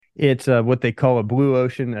it's what they call a blue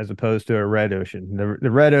ocean as opposed to a red ocean.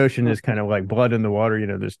 The red ocean is kind of like blood in the water.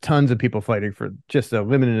 There's tons of people fighting for just a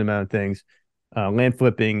limited amount of things. Land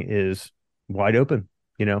flipping is wide open.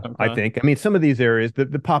 I Okay. think. I mean, some of these areas,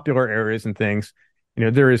 the popular areas and things,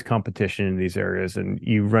 there is competition in these areas, and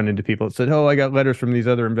you run into people that said, "Oh, I got letters from these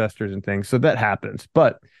other investors and things." So that happens,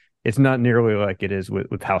 but it's not nearly like it is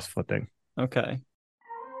with house flipping. Okay.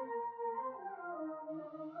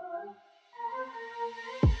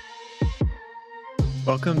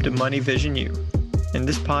 Welcome to Money Vision U. In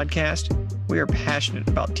this podcast, we are passionate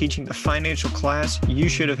about teaching the financial class you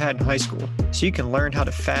should have had in high school so you can learn how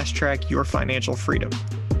to fast track your financial freedom.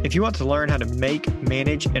 If you want to learn how to make,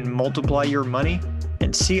 manage, and multiply your money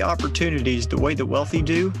and see opportunities the way the wealthy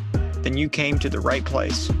do, then you came to the right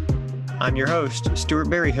place. I'm your host, Stuart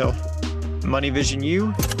Berryhill. Money Vision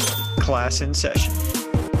U, class in session.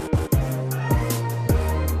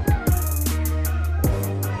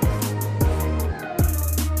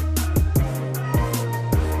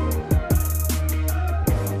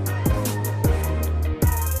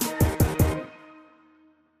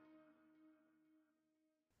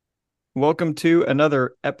 Welcome to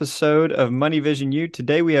another episode of Money Vision U.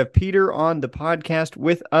 Today we have Peter on the podcast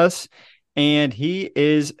with us, and he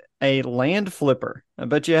is a land flipper. I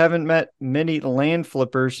bet you haven't met many land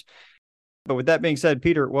flippers. But with that being said,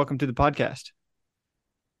 Peter, welcome to the podcast.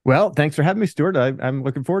 Well, thanks for having me, Stuart. I'm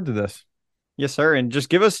looking forward to this. Yes, sir. And just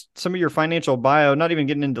give us some of your financial bio, not even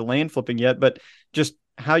getting into land flipping yet, but just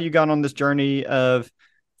how you got on this journey of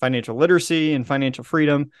financial literacy and financial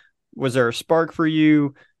freedom. Was there a spark for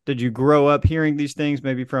you? Did you grow up hearing these things,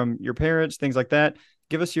 maybe from your parents, things like that?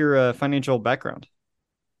 Give us your financial background.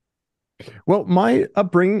 Well, my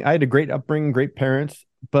upbringing, I had a great upbringing, great parents,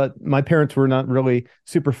 but my parents were not really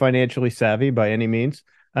super financially savvy by any means.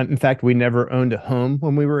 In fact, we never owned a home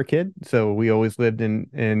when we were a kid, so we always lived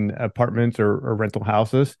in apartments or rental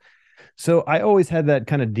houses. So I always had that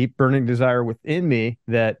kind of deep burning desire within me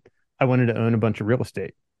that I wanted to own a bunch of real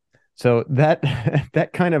estate. So that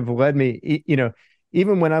that kind of led me,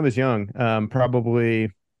 even when I was young, probably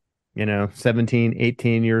 17,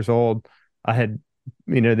 18 years old, I had,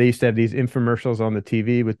 they used to have these infomercials on the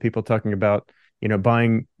TV with people talking about,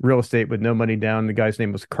 buying real estate with no money down. The guy's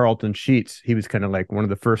name was Carlton Sheets. He was kind of like one of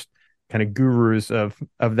the first kind of gurus of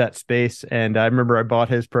that space. And I remember I bought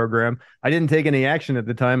his program. I didn't take any action at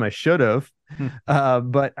the time. I should have,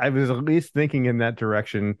 but I was at least thinking in that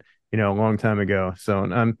direction, a long time ago. So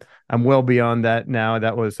I'm well beyond that now.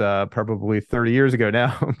 That was probably 30 years ago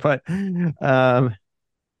now. But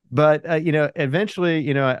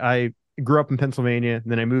eventually, I grew up in Pennsylvania.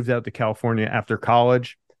 Then I moved out to California after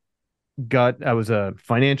college. I was a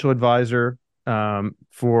financial advisor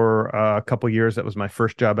for a couple years. That was my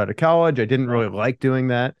first job out of college. I didn't really like doing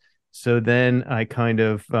that. So then I kind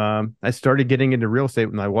of I started getting into real estate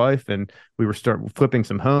with my wife, and we were start flipping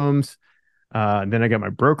some homes. Then I got my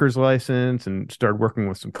broker's license and started working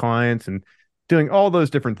with some clients and doing all those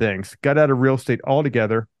different things. Got out of real estate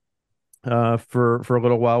altogether for a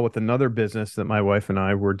little while with another business that my wife and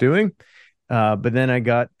I were doing. But then I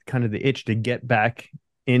got kind of the itch to get back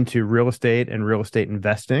into real estate and real estate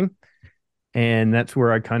investing. And that's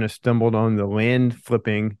where I kind of stumbled on the land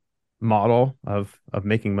flipping model of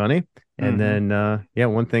making money. And Mm-hmm.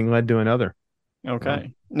 then one thing led to another. So,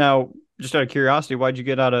 Okay. Now, just out of curiosity, why'd you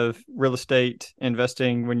get out of real estate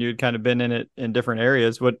investing when you'd kind of been in it in different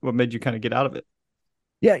areas? What made you kind of get out of it?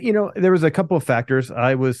 yeah, there was a couple of factors.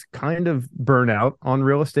 I was kind of burnout on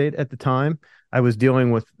real estate at the time. I was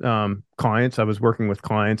dealing with clients. I was working with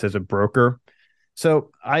clients as a broker.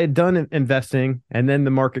 So I had done investing, and then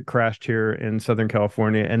the market crashed here in Southern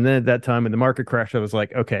California. And then at that time, when the market crashed, I was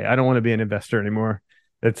like, okay, I don't want to be an investor anymore.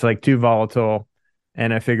 It's like too volatile.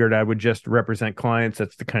 And I figured I would just represent clients.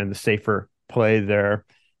 That's the kind of the safer play there.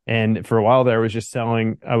 And for a while there, I was just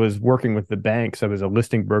selling. I was working with the banks. I was a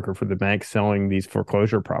listing broker for the banks selling these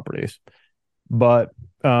foreclosure properties. But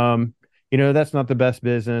that's not the best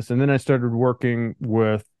business. And then I started working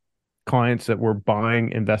with clients that were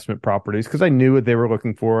buying investment properties because I knew what they were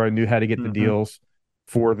looking for. I knew how to get the Mm-hmm. deals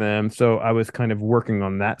for them. So I was kind of working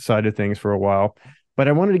on that side of things for a while. But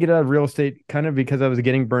I wanted to get out of real estate kind of because I was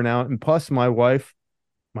getting burnt out. And plus my wife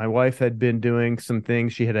had been doing some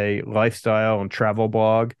things. She had a lifestyle and travel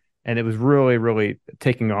blog, and it was really, really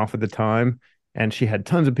taking off at the time. And she had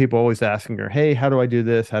tons of people always asking her, "Hey, how do I do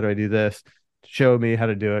this? How do I do this? Show me how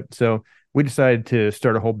to do it." So we decided to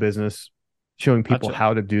start a whole business showing people Gotcha.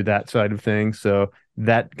 how to do that side of things. So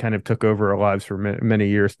that kind of took over our lives for many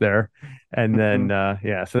years there. And Mm-hmm.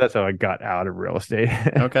 then, so that's how I got out of real estate.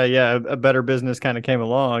 Okay, yeah, a better business kind of came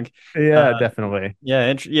along. Yeah, Uh, definitely.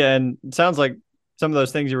 yeah, yeah, and it sounds like some of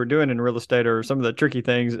those things you were doing in real estate or some of the tricky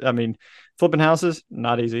things. I mean, flipping houses,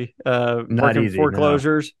 not easy. Not Working easy. No,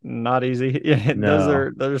 foreclosures, not easy. Yeah,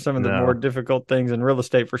 no, those are some of the more no. difficult things in real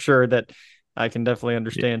estate for sure that I can definitely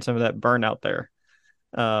understand some of that burnout there.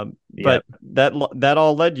 But Yep. that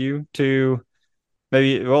all led you to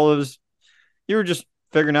maybe, well, it was, you were just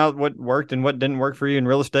figuring out what worked and what didn't work for you in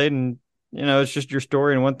real estate. And, it's just your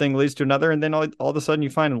story and one thing leads to another. And then all of a sudden you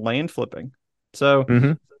find land flipping. So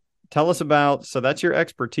Hmm. tell us about, so that's your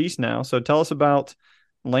expertise now. So tell us about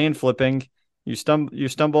land flipping. You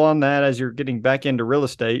stumble on that as you're getting back into real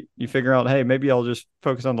estate. You figure out, hey, maybe I'll just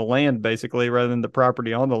focus on the land basically rather than the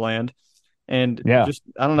property on the land. And Yeah. just,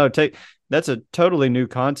 I don't know, that's a totally new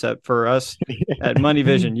concept for us at Money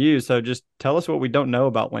Vision U. So just tell us what we don't know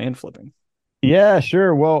about land flipping. Yeah,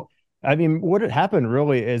 sure. Well, I mean, what had happened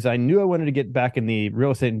really is I knew I wanted to get back in the real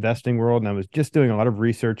estate investing world, and I was just doing a lot of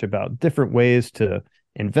research about different ways to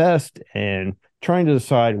invest and trying to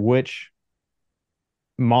decide which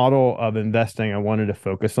model of investing I wanted to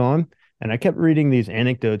focus on. And I kept reading these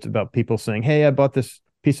anecdotes about people saying, "Hey, I bought this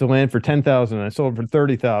piece of land for 10,000, I sold it for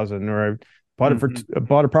 30,000, or I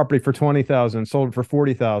bought a property for 20,000, sold it for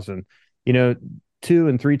 40,000." You know, two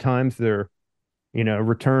and three times their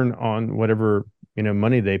return on whatever,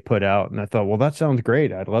 money they put out. And I thought, well, that sounds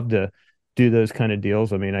great. I'd love to do those kind of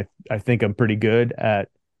deals. I mean, I think I'm pretty good at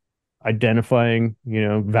identifying,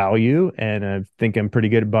 value, and I think I'm pretty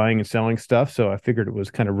good at buying and selling stuff. So I figured it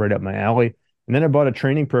was kind of right up my alley. And then I bought a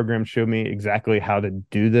training program, showed me exactly how to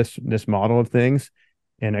do this model of things.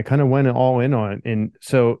 And I kind of went all in on it. And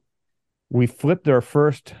so we flipped our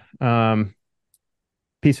first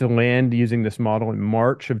piece of land using this model in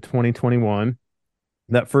March of 2021.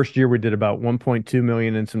 That first year we did about 1.2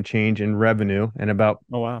 million and some change in revenue, and about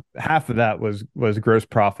Oh, wow. half of that was gross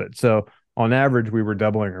profit. So on average we were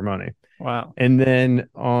doubling our money. Wow. And then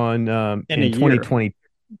on In a in year. 2020,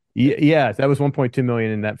 yeah, that was 1.2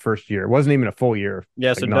 million in that first year. It wasn't even a full year, Yeah.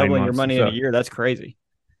 like So nine doubling your months money in a so year, that's crazy.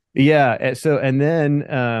 yeah, and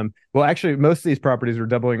then well, actually most of these properties were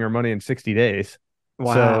doubling our money in 60 days.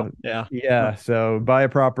 Wow. So Yeah. yeah, so buy a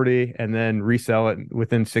property and then resell it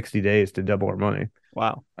within 60 days to double our money.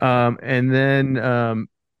 Wow. And then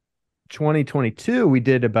 2022 we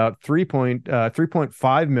did about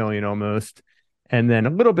 3.5 million almost, and then a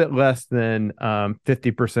little bit less than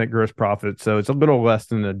 50% gross profit. So it's a little less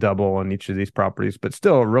than a double on each of these properties, but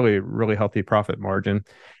still a really, really healthy profit margin.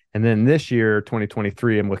 And then this year,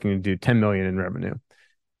 2023, I'm looking to do 10 million in revenue.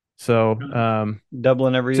 So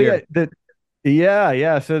Doubling every so year.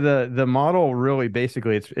 yeah. So the model really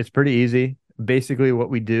basically it's pretty easy. Basically what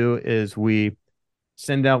we do is we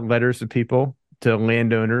send out letters to people, to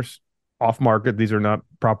landowners off market. These are not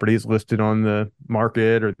properties listed on the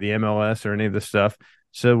market or the MLS or any of this stuff.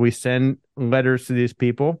 So we send letters to these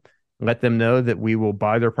people, let them know that we will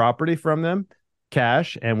buy their property from them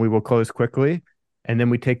cash and we will close quickly. And then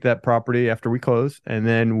we take that property after we close and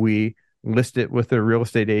then we list it with a real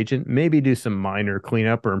estate agent, maybe do some minor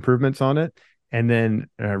cleanup or improvements on it, and then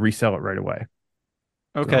resell it right away.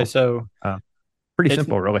 Okay. So So uh, pretty it's,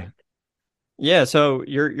 simple, really. yeah. So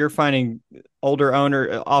you're finding older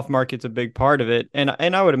owner off market's a big part of it. And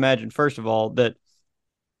I would imagine, first of all, that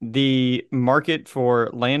the market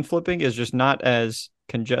for land flipping is just not as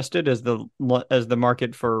congested as the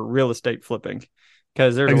market for real estate flipping,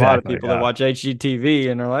 because there's a lot of Exactly. people that Yeah, watch HGTV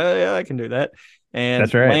and are like, oh, yeah, I can do that. And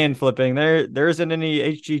that's right. land flipping, there isn't any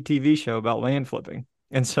HGTV show about land flipping,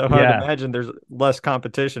 and so I would Yeah. imagine there's less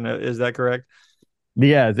competition. Is that correct?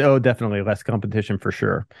 Yeah. Oh, definitely less competition for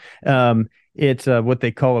sure. It's what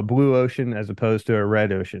they call a blue ocean as opposed to a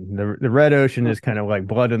red ocean. The red ocean is kind of like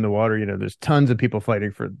blood in the water. There's tons of people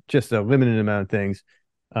fighting for just a limited amount of things.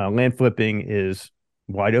 Land flipping is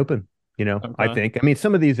wide open. I Okay. think. I mean,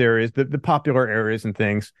 some of these areas, the popular areas and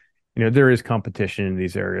things, there is competition in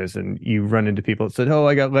these areas, and you run into people that said, "Oh,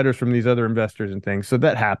 I got letters from these other investors and things." So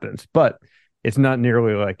that happens, but it's not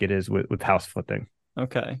nearly like it is with house flipping.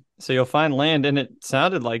 Okay. So you'll find land, and it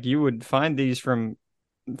sounded like you would find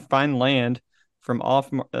land from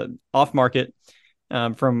off market,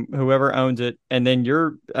 from whoever owns it, and then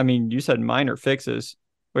I mean, you said minor fixes,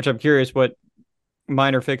 which I'm curious what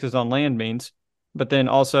minor fixes on land means, but then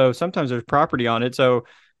also sometimes there's property on it. So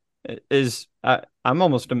I'm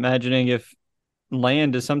almost imagining if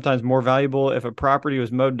land is sometimes more valuable if a property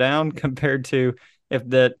was mowed down compared to if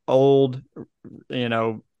that old, you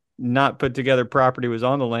know, not put together property was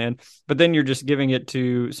on the land, but then you're just giving it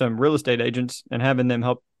to some real estate agents and having them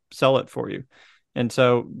help sell it for you. And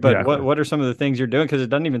so, but Exactly. what are some of the things you're doing? Because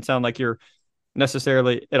it doesn't even sound like you're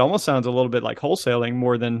necessarily, it almost sounds a little bit like wholesaling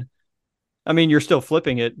more than, I mean, you're still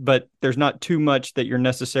flipping it, but there's not too much that you're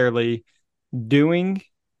necessarily doing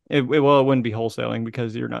it, well, it wouldn't be wholesaling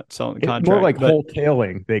because you're not selling the More contract, like but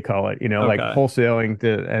wholetailing, they call it, like okay. wholesaling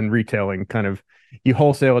and retailing kind of, you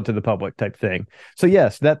wholesale it to the public type thing. So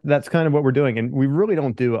yes, that's kind of what we're doing. And we really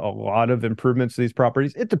don't do a lot of improvements to these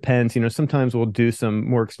properties. It depends, sometimes we'll do some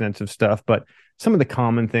more extensive stuff, but some of the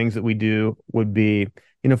common things that we do would be,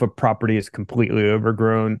 if a property is completely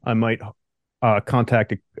overgrown, I might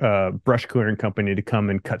contact a brush clearing company to come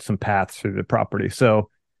and cut some paths through the property. So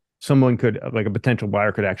someone could, like a potential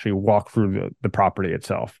buyer, could actually walk through the property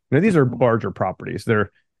itself. These are Mhm. larger properties.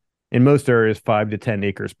 They're in most areas 5 to 10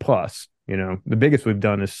 acres plus. The biggest we've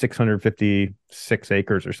done is 656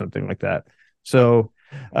 acres or something like that. So,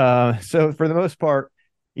 so for the most part,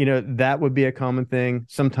 that would be a common thing.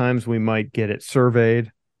 Sometimes we might get it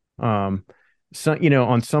surveyed. So,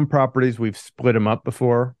 on some properties, we've split them up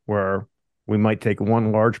before, where we might take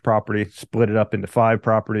one large property, split it up into 5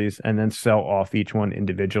 properties, and then sell off each one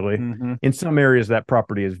individually. Mhm. In some areas, that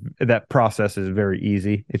process is very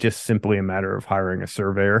easy. It's just simply a matter of hiring a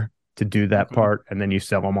surveyor to do that Okay. part, and then you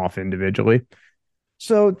sell them off individually.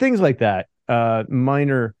 So things like that,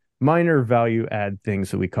 minor value add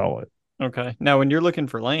things that we call it. Okay. Now, when you're looking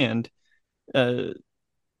for land, uh,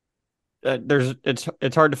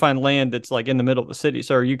 it's hard to find land that's like in the middle of the city.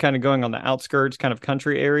 So, are you kind of going on the outskirts, kind of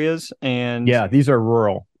country areas? And Yeah, these are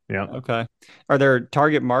rural. Yeah. okay, are there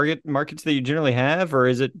target markets that you generally have, or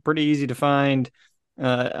is it pretty easy to find?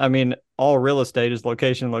 I mean, all real estate is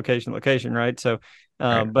location, location, location, right? So,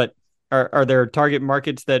 Right. but are there target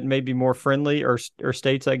markets that may be more friendly, or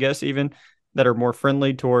states, I guess, even that are more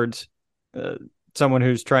friendly towards uh, someone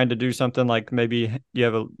who's trying to do something like maybe you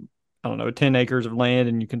have I don't know, 10 acres of land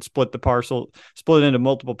and you can split it into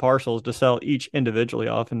multiple parcels to sell each individually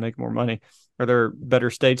off and make more money. Are there better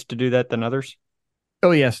states to do that than others? Oh,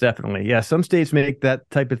 yes, definitely. Yeah, some states make that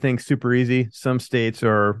type of thing super easy. Some states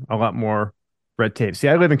are a lot more red tape. See,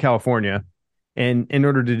 I live in California, and in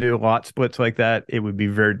order to do lot splits like that, it would be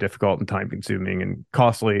very difficult and time consuming and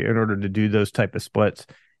costly in order to do those type of splits.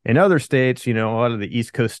 In other states, a lot of the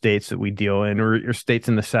East Coast states that we deal in, or states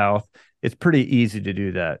in the South, it's pretty easy to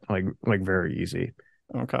do that, like very easy.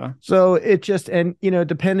 Okay. So it just, and,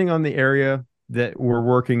 depending on the area that we're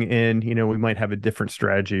working in, we might have a different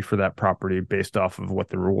strategy for that property based off of what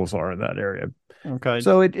the rules are in that area. Okay.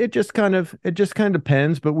 So it just kind of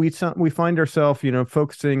depends, but we find ourselves,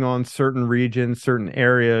 focusing on certain regions, certain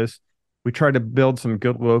areas. We try to build some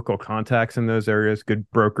good local contacts in those areas, good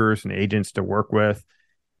brokers and agents to work with.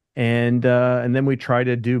 And then we try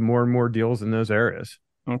to do more and more deals in those areas.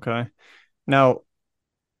 Okay. Now,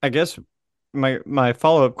 I guess my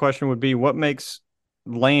follow-up question would be what makes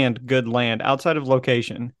land good land outside of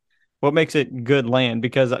location? What makes it good land?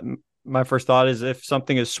 Because my first thought is if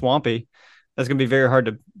something is swampy, that's going to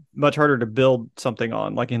be much harder to build something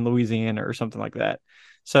on, like in Louisiana or something like that.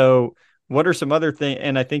 So, what are some other things?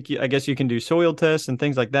 And I guess you can do soil tests and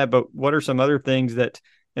things like that. But what are some other things that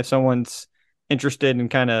if someone's interested in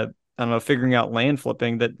kind of, I don't know, figuring out land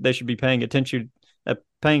flipping, that they should be paying attention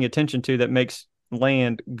to that makes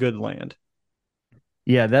land good land?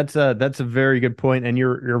 Yeah, that's a very good point, and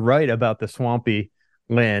you're right about the swampy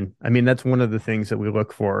land. I mean, that's one of the things that we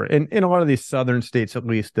look for, and in a lot of these southern states, at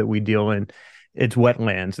least that we deal in, it's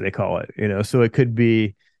wetlands they call it. So it could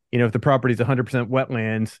be, if the property is 100%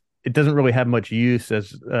 wetlands, it doesn't really have much use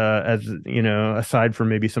as aside from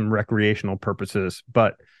maybe some recreational purposes.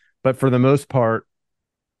 But for the most part,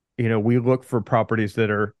 we look for properties that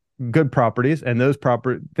are good properties, and those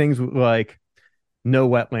proper things like no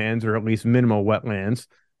wetlands or at least minimal wetlands.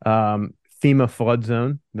 FEMA flood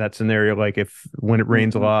zone. That's an area like if when it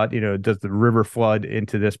rains a Mm-hmm. lot, does the river flood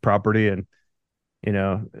into this property and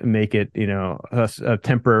make it a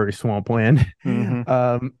temporary swampland.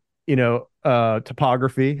 Mm-hmm.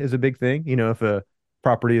 Topography is a big thing. If a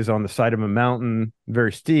property is on the side of a mountain,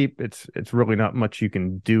 very steep, it's really not much you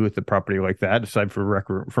can do with the property like that aside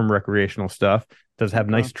from recreational stuff. Does it have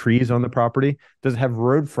Okay. nice trees on the property? Does it have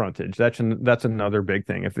road frontage? That's another big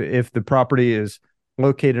thing. If the property is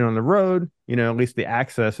located on the road, at least the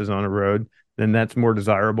access is on a road, then that's more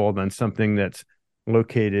desirable than something that's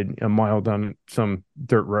located a mile down some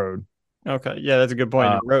dirt road. Okay. Yeah, that's a good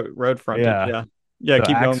point. Uh, Road frontage. yeah. Yeah. Yeah. So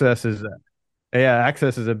Keep going.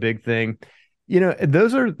 access is a big thing.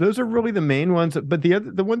 Those are really the main ones. But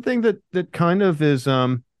the one thing that kind of is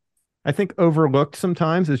I think overlooked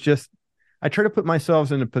sometimes is just I try to put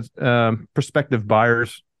myself in a prospective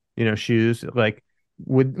buyer's shoes. Like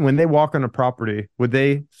when they walk on a property, would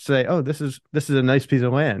they say, "Oh, this is a nice piece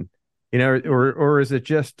of land," or is it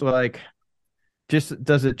just like just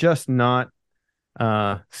does it just not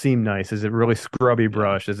seem nice? Is it really scrubby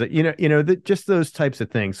brush? Is it, just those types of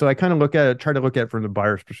things. So I kind of try to look at it from the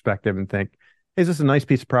buyer's perspective and think, hey, is this a nice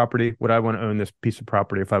piece of property? Would I want to own this piece of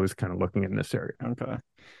property if I was kind of looking in this area? Okay.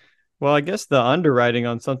 Well, I guess the underwriting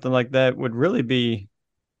on something like that would really be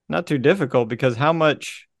not too difficult because how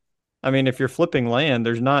much, I mean, if you're flipping land,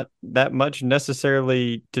 there's not that much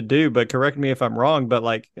necessarily to do, but correct me if I'm wrong, but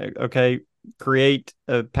like, okay, create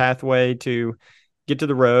a pathway to get to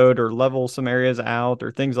the road or level some areas out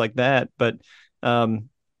or things like that. But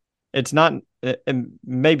it's not, and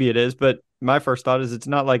maybe it is, but my first thought is it's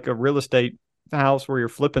not like a real estate house where you're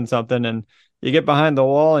flipping something and you get behind the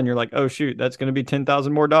wall and you're like, oh shoot, that's going to be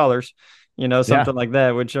 10,000 more dollars, something like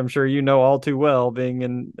that, which I'm sure you know all too well, being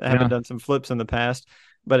in having done some flips in the past.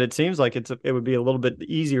 But it seems like it would be a little bit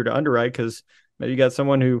easier to underwrite because maybe you got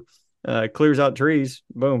someone who clears out trees.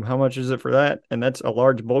 Boom, how much is it for that? And that's a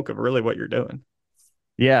large bulk of really what you're doing.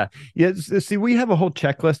 Yeah. Yeah. See, we have a whole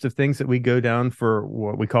checklist of things that we go down for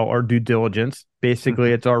what we call our due diligence.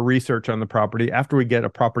 Basically, it's our research on the property. After we get a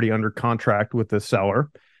property under contract with the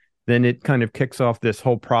seller, then it kind of kicks off this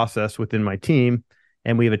whole process within my team.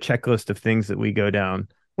 And we have a checklist of things that we go down.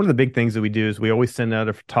 One of the big things that we do is we always send out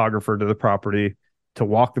a photographer to the property to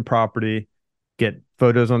walk the property, get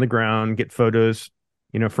photos on the ground, get photos,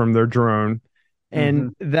 from their drone.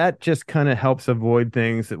 And that just kind of helps avoid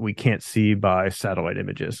things that we can't see by satellite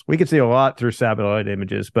images. We can see a lot through satellite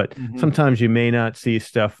images, but sometimes you may not see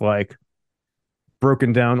stuff like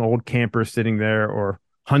broken down old campers sitting there, or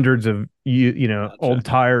hundreds of gotcha. Old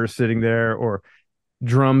tires sitting there, or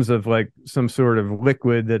drums of like some sort of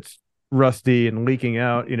liquid that's rusty and leaking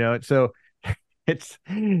out. So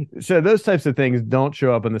those types of things don't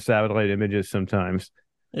show up in the satellite images sometimes.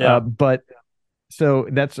 Yeah, but so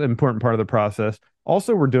that's an important part of the process.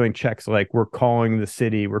 Also, we're doing checks like we're calling the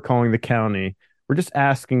city, we're calling the county, we're just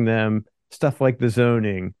asking them stuff like the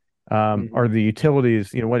zoning. Are the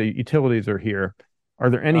utilities, what utilities are here? Are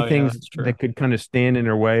there any things that could kind of stand in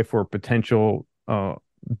their way for potential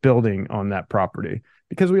building on that property?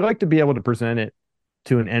 Because we like to be able to present it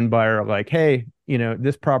to an end buyer like, hey,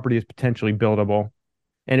 this property is potentially buildable.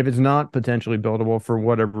 And if it's not potentially buildable for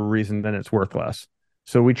whatever reason, then it's worth less.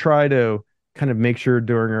 So we try to kind of make sure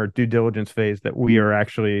during our due diligence phase that we are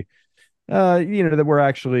actually, that we're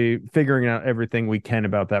actually figuring out everything we can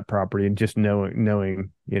about that property and just knowing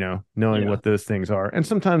what those things are. And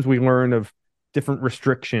sometimes we learn of different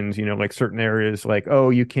restrictions, like certain areas, like, oh,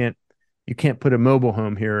 you can't put a mobile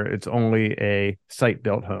home here. It's only a site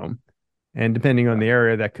built home. And depending on the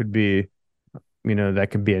area, that could be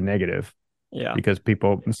a negative. Yeah. Because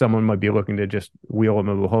someone might be looking to just wheel a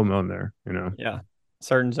mobile home on there, Yeah.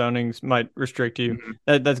 Certain zonings might restrict you.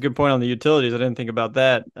 That's a good point on the utilities. I didn't think about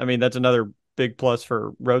that. I mean, that's another big plus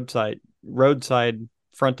for roadside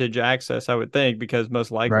frontage access, I would think, because most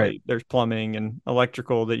likely there's plumbing and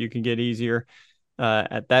electrical that you can get easier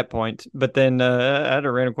at that point. But then I had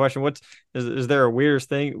a random question. Is there a weirdest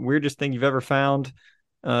thing you've ever found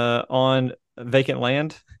on vacant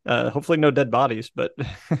land? Hopefully no dead bodies, but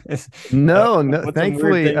no,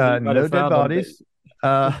 thankfully no dead bodies.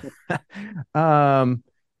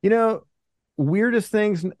 Weirdest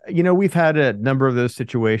things, we've had a number of those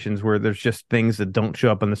situations where there's just things that don't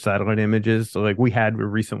show up on the satellite images. So like we had a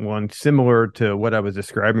recent one similar to what I was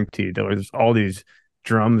describing to you. There was all these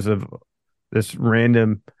drums of this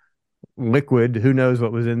random liquid. Who knows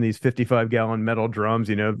what was in these 55-gallon metal drums,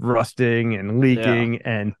 rusting and leaking.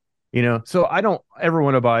 And, so I don't ever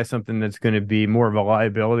want to buy something that's going to be more of a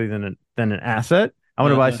liability than an asset. I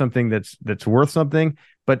want to buy something that's worth something,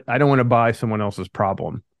 but I don't want to buy someone else's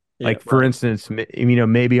problem. For instance,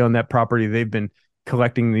 maybe on that property, they've been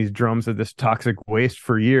collecting these drums of this toxic waste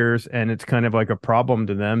for years, and it's kind of like a problem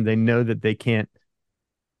to them. They know that they can't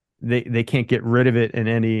get rid of it in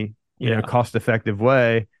any, cost effective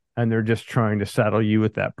way. And they're just trying to saddle you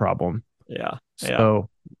with that problem. Yeah. So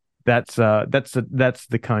that's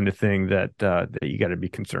the kind of thing that you got to be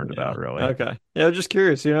concerned about, really. Okay. Yeah, just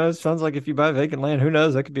curious. It sounds like if you buy vacant land, who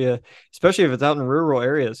knows? That could be especially if it's out in rural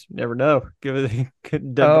areas. You never know.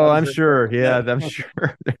 I'm sure. Yeah, I'm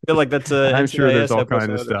sure. I feel like that's I'm sure there's all kinds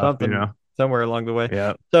of stuff, somewhere along the way.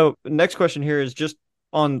 Yeah. So next question here is just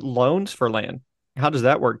on loans for land. How does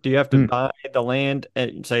that work? Do you have to buy the land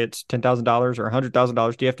and say it's $10,000 or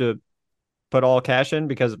 $100,000? Do you have to put all cash in?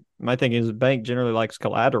 Because my thinking is the bank generally likes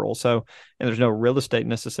collateral. So, and there's no real estate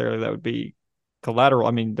necessarily that would be collateral.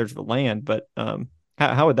 I mean, there's the land, but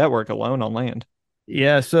how would that work? A loan on land?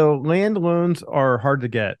 Yeah. So land loans are hard to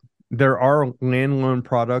get. There are land loan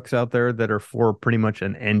products out there that are for pretty much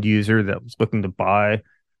an end user that's looking to buy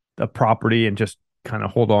a property and just kind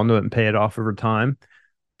of hold on to it and pay it off over time.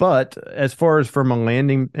 But as far as from a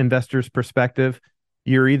landing investor's perspective,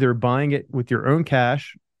 you're either buying it with your own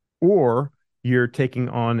cash or you're taking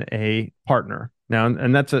on a partner. Now,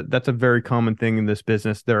 and that's a very common thing in this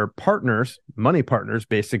business. There are partners, money partners,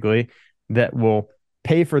 basically, that will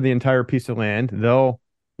pay for the entire piece of land. They'll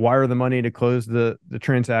wire the money to close the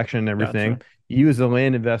transaction and everything. Gotcha. You as a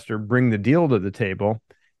land investor bring the deal to the table,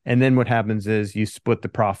 and then what happens is you split the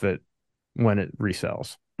profit when it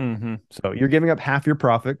resells. Mm-hmm. So you're giving up half your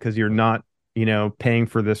profit because you're not, paying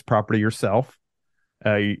for this property yourself.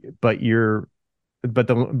 But the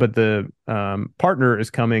partner is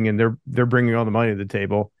coming and they're bringing all the money to the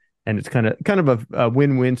table, and it's kind of a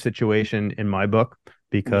win-win situation in my book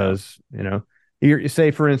because you say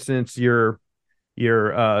for instance you're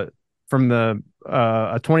from the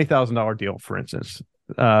a $20,000 deal, for instance,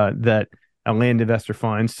 that a land investor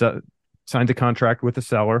signs a contract with the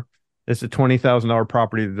seller. It's a $20,000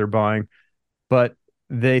 property that they're buying, but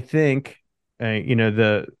they think,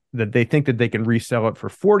 that they think that they can resell it for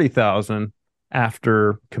 40,000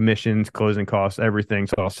 after commissions, closing costs,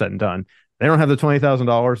 everything's all said and done. They don't have the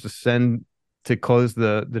 $20,000 to send to close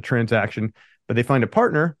the transaction, but they find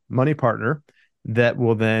a money partner, that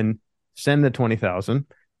will then send the 20,000,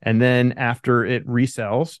 and then after it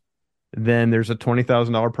resells, then there's a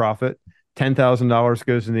 $20,000 profit. $10,000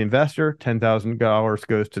 goes to the investor, $10,000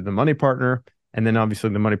 goes to the money partner, and then obviously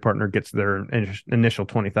the money partner gets their initial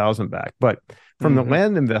 20,000 back. But from the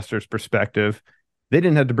land investor's perspective, they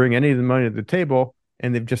didn't have to bring any of the money to the table,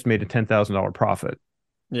 and they've just made a $10,000 profit.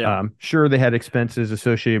 Yeah. Sure, they had expenses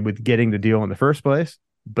associated with getting the deal in the first place,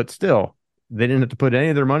 but still, they didn't have to put any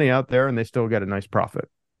of their money out there, and they still got a nice profit.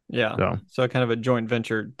 Yeah. So kind of a joint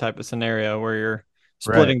venture type of scenario where you're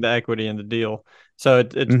splitting the equity in the deal. So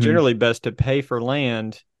it's generally best to pay for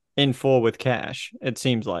land in full with cash, it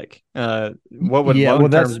seems like. What would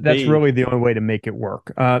loan terms be? That's really the only way to make it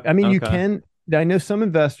work. You can. I know some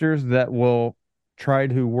investors that will try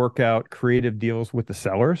to work out creative deals with the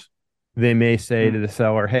sellers. They may say to the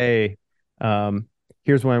seller, "Hey,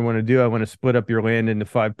 here's what I want to do. I want to split up your land into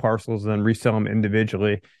 5 parcels and then resell them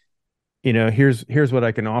individually. Here's what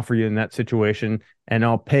I can offer you in that situation, and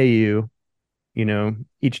I'll pay you,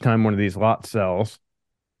 each time one of these lots sells."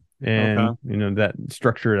 And, that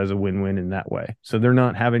structure it as a win-win in that way. So they're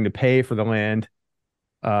not having to pay for the land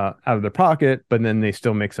out of their pocket, but then they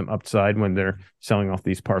still make some upside when they're selling off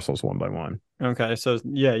these parcels one by one. Okay. So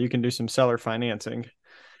yeah, you can do some seller financing.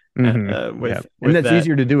 And that's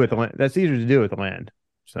easier to do with the land. That's easier to do with the land.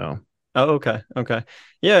 So. Oh, okay. Okay.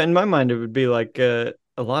 Yeah. In my mind, it would be like a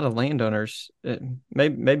lot of landowners,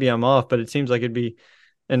 maybe I'm off, but it seems like it'd be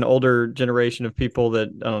an older generation of people that,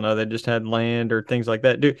 I don't know, they just had land or things like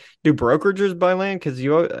that. Do brokerages buy land? Because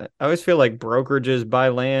I always feel like brokerages buy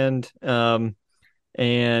land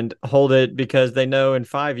and hold it because they know in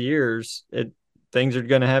 5 years things are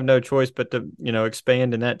going to have no choice but to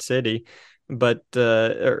expand in that city. But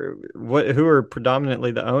who are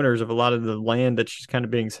predominantly the owners of a lot of the land that's just kind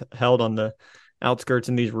of being held on the outskirts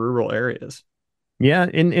in these rural areas? Yeah,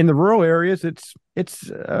 in the rural areas, it's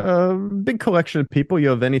a big collection of people. You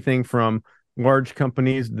have anything from large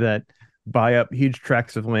companies that buy up huge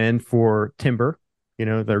tracts of land for timber.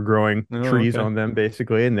 They're growing trees on them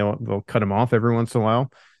basically, and they'll cut them off every once in a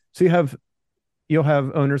while. So you'll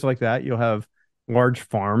have owners like that. You'll have large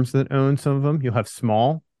farms that own some of them. You'll have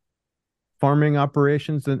small farming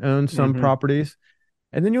operations that own some properties,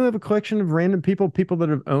 and then you'll have a collection of random people that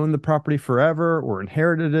have owned the property forever or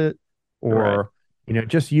inherited it, or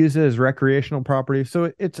just use it as recreational property.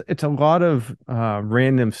 So it's a lot of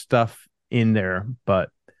random stuff in there, but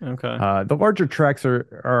the larger tracts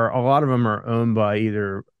are a lot of them are owned by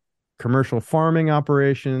either commercial farming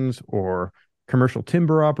operations or commercial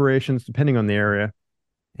timber operations, depending on the area.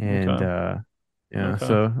 And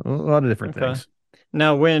so a lot of different things.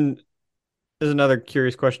 Now, there's another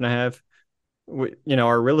curious question I have.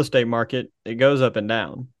 Our real estate market, it goes up and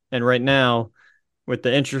down, and right now, with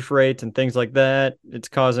the interest rates and things like that, it's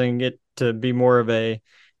causing it to be more of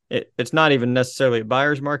it's not even necessarily a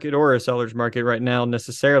buyer's market or a seller's market right now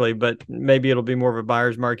necessarily, but maybe it'll be more of a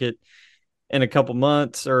buyer's market in a couple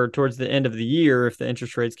months or towards the end of the year if the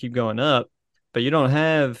interest rates keep going up. But you don't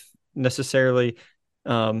have necessarily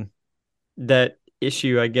that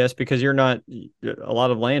issue, I guess, because a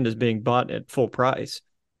lot of land is being bought at full price.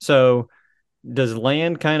 So does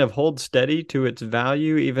land kind of hold steady to its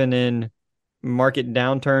value even in market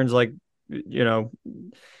downturns? Like,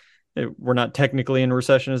 we're not technically in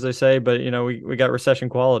recession, as they say, but we got recession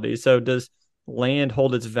quality. So does land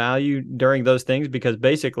hold its value during those things? Because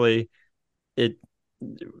basically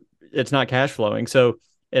it's not cash flowing, so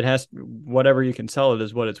it has, whatever you can sell it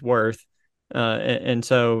is what it's worth. And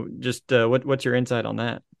so just what's your insight on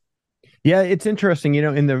that? Yeah, it's interesting.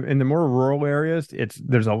 In the more rural areas,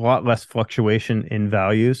 there's a lot less fluctuation in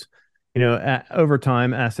values. Over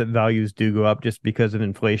time, asset values do go up just because of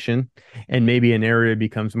inflation, and maybe an area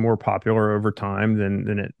becomes more popular over time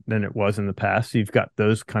than it was in the past. So you've got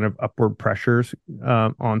those kind of upward pressures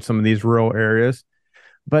on some of these rural areas,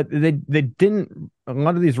 but they didn't. A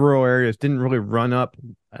lot of these rural areas didn't really run up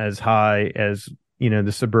as high as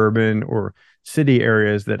the suburban or city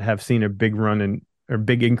areas that have seen a big run in or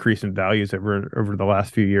big increase in values over the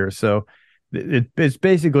last few years. So it's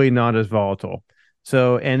basically not as volatile.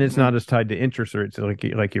 So and it's not as tied to interest rates like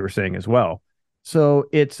you were saying as well. So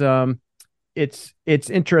it's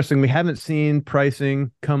interesting. We haven't seen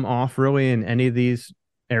pricing come off really in any of these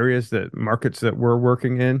areas that markets that we're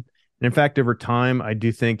working in. And in fact, over time, I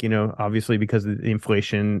do think, obviously because of the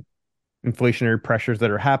inflationary pressures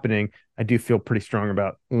that are happening, I do feel pretty strong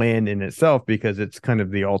about land in itself because it's kind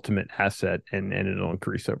of the ultimate asset and it'll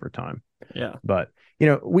increase over time. Yeah. But,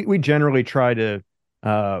 we generally try to,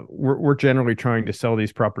 we're generally trying to sell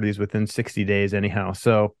these properties within 60 days anyhow.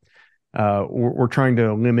 So we're trying to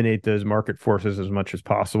eliminate those market forces as much as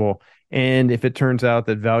possible. And if it turns out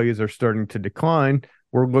that values are starting to decline,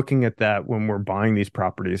 we're looking at that when we're buying these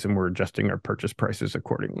properties and we're adjusting our purchase prices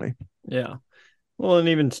accordingly. Yeah. Well, and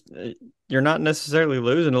even you're not necessarily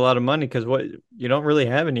losing a lot of money because you don't really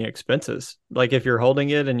have any expenses. Like if you're holding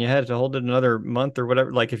it and you had to hold it another month or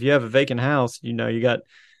whatever, like if you have a vacant house, you got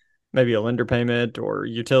maybe a lender payment or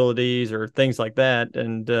utilities or things like that.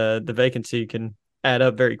 And the vacancy can add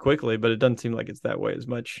up very quickly, but it doesn't seem like it's that way as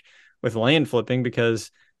much with land flipping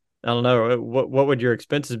because I don't know, what would your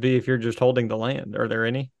expenses be if you're just holding the land? Are there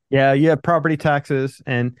any? Yeah, you have property taxes,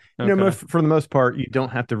 and Okay. for the most part, you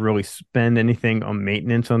don't have to really spend anything on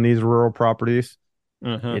maintenance on these rural properties.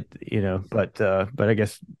 Uh-huh. But I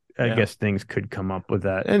guess Yeah. things could come up with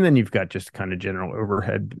that, and then you've got just kind of general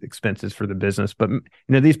overhead expenses for the business. But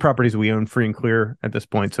these properties we own free and clear at this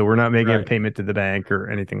point, so we're not making a Right. payment to the bank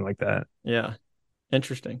or anything like that. Yeah.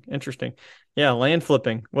 Interesting. Interesting. Yeah, land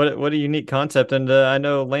flipping. What a unique concept. And I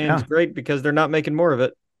know land's Yeah, great because they're not making more of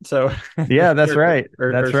it. So yeah, that's or, right.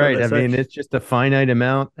 or That's so right. they I say. mean, it's just a finite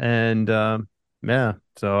amount, and yeah.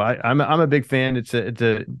 So I'm a big fan. It's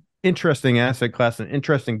a interesting asset class, an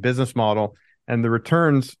interesting business model, and the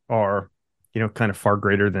returns are, kind of far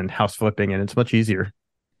greater than house flipping, and it's much easier.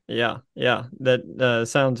 Yeah, yeah. That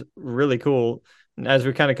sounds really cool. And as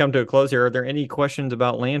we kind of come to a close here, are there any questions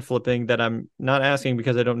about land flipping that I'm not asking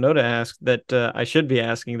because I don't know to ask that I should be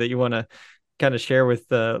asking that you want to kind of share with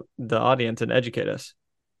the audience and educate us?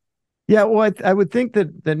 Yeah, well, I would think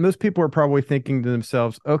that most people are probably thinking to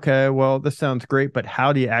themselves, okay, well, this sounds great, but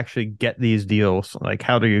how do you actually get these deals? Like,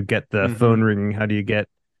 how do you get the phone Mm-hmm. ringing? How do you get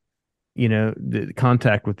the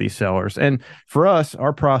contact with these sellers? And for us,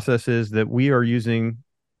 our process is that we are using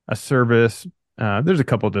a service. There's a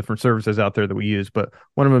couple of different services out there that we use, but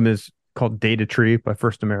one of them is called Data Tree by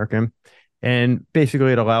First American. And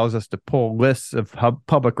basically, it allows us to pull lists of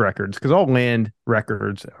public records because all land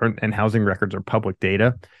records and housing records are public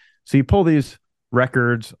data. So you pull these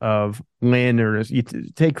records of landowners. You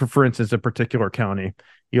take, for instance, a particular county.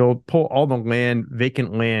 You'll pull all the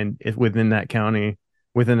vacant land within that county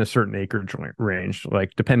within a certain acreage range.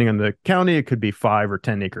 Like depending on the county, it could be 5 or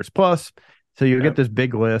 10 acres plus. So you'll Yeah. get this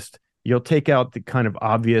big list. You'll take out the kind of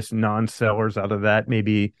obvious non-sellers out of that.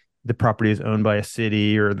 Maybe the property is owned by a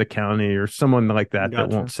city or the county or someone like that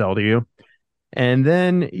won't Gotcha. sell to you. And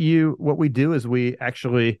then what we do is we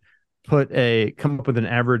actually come up with an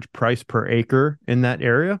average price per acre in that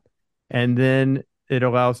area. And then it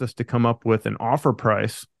allows us to come up with an offer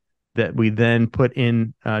price that we then put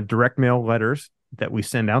in direct mail letters that we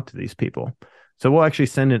send out to these people. So we'll actually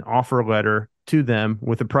send an offer letter to them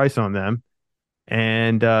with a price on them,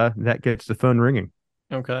 and that gets the phone ringing.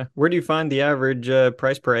 Okay. Where do you find the average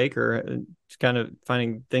price per acre? It's kind of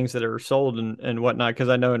finding things that are sold and whatnot. Because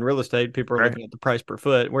I know in real estate, people are Right. looking at the price per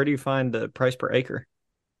foot. Where do you find the price per acre?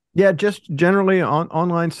 Yeah, just generally on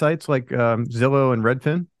online sites like Zillow and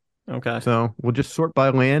Redfin. Okay. So we'll just sort by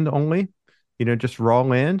land only, just raw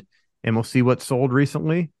land, and we'll see what's sold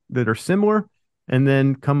recently that are similar, and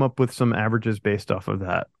then come up with some averages based off of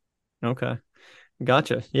that. Okay.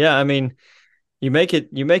 Gotcha. Yeah. I mean, you make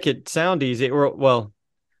it sound easy. Or well,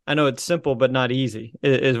 I know it's simple but not easy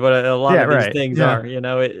is what a lot Yeah, of these right. things Yeah, are.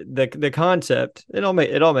 The concept it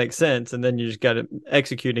all makes sense, and then you just got to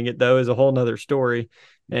executing it though is a whole nother story.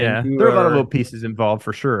 And yeah. you There are a lot of are little pieces involved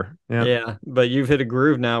for sure. Yeah. yeah, but you've hit a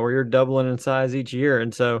groove now where you're doubling in size each year,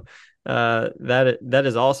 and so that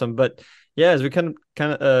is awesome. But yeah, as we kind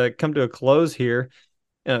of come to a close here,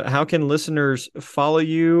 how can listeners follow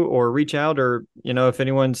you or reach out, or, if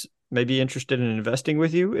anyone's maybe interested in investing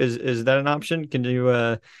with you, is that an option? Can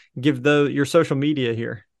you give your social media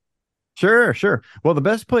here? Sure, sure. Well, the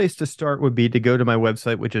best place to start would be to go to my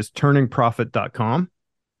website, which is turningprofit.com.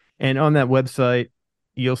 And on that website,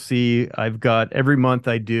 you'll see I've got every month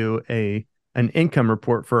I do an income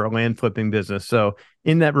report for a land flipping business. So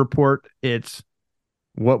in that report, it's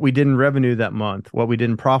what we did in revenue that month, what we did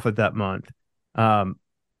in profit that month,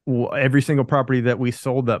 every single property that we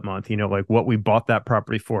sold that month, like what we bought that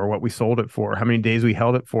property for, what we sold it for, how many days we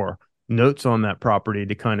held it for, notes on that property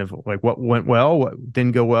to kind of like what went well, what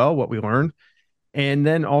didn't go well, what we learned, and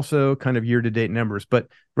then also kind of year-to-date numbers. But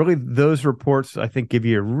really, those reports, I think, give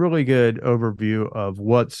you a really good overview of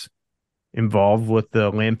what's involved with the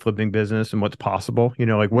land flipping business and what's possible.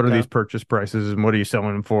 Like what are these purchase prices and what are you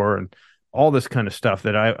selling them for, and all this kind of stuff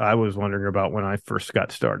that I was wondering about when I first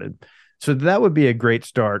got started. So that would be a great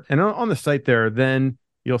start. And on the site there, then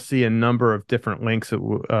you'll see a number of different links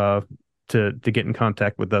that, to get in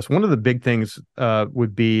contact with us. One of the big things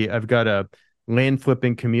would be I've got a land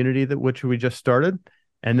flipping community which we just started,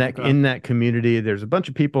 and that in that community there's a bunch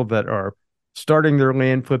of people that are starting their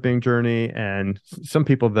land flipping journey, and some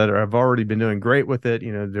people that have already been doing great with it.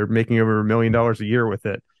 They're making over $1 million a year with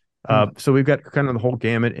it. So we've got kind of the whole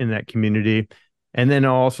gamut in that community. And then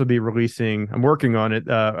I'll also be I'm working on it,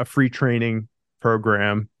 a free training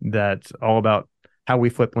program that's all about how we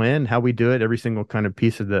flip land, how we do it, every single kind of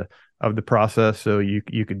piece of the process. So you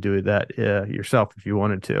could do that yourself if you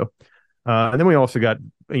wanted to. And then we also got,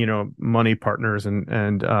 money partners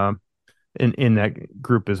and in that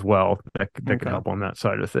group as well that can help on that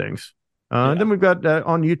side of things. And then we've got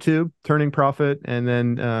on YouTube, Turning Profit, and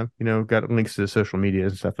then, got links to social media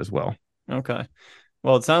and stuff as well. Okay.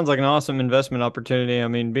 Well, it sounds like an awesome investment opportunity. I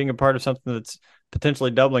mean, being a part of something that's potentially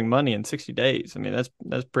doubling money in 60 days. I mean,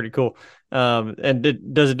 that's pretty cool. And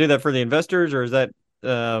does it do that for the investors, or is that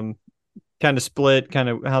kind of split, kind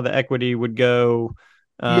of how the equity would go?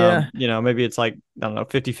 Maybe it's like, I don't know,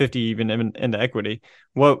 50-50 even in the equity.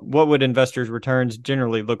 What would investors' returns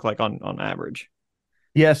generally look like on average?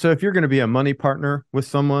 Yeah. So if you're going to be a money partner with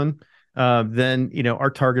someone, then, our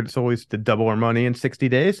target is always to double our money in 60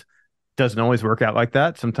 days. Doesn't always work out like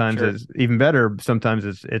that. Sometimes it's even better. Sometimes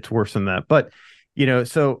it's worse than that. But,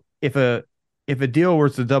 so if a deal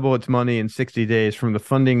was to double its money in 60 days from the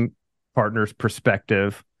funding partner's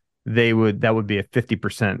perspective, that would be a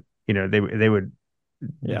 50%, they would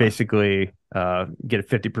basically get a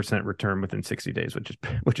 50% return within 60 days,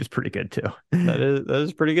 which is pretty good too. That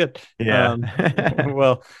is pretty good. Yeah.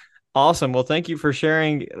 Well, awesome. Well, thank you for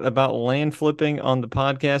sharing about land flipping on the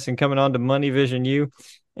podcast and coming on to Money Vision U,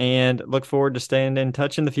 and look forward to staying in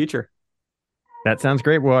touch in the future. That sounds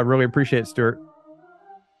great. Well, I really appreciate it, Stuart.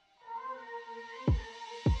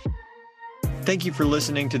 Thank you for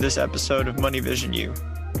listening to this episode of Money Vision U.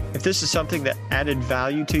 If this is something that added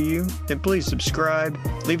value to you, then please subscribe,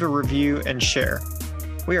 leave a review, and share.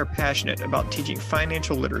 We are passionate about teaching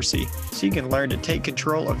financial literacy so you can learn to take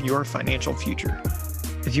control of your financial future.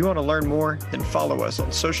 If you want to learn more, then follow us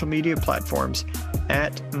on social media platforms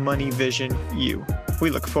at MoneyVisionU. We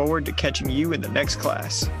look forward to catching you in the next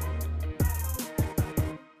class.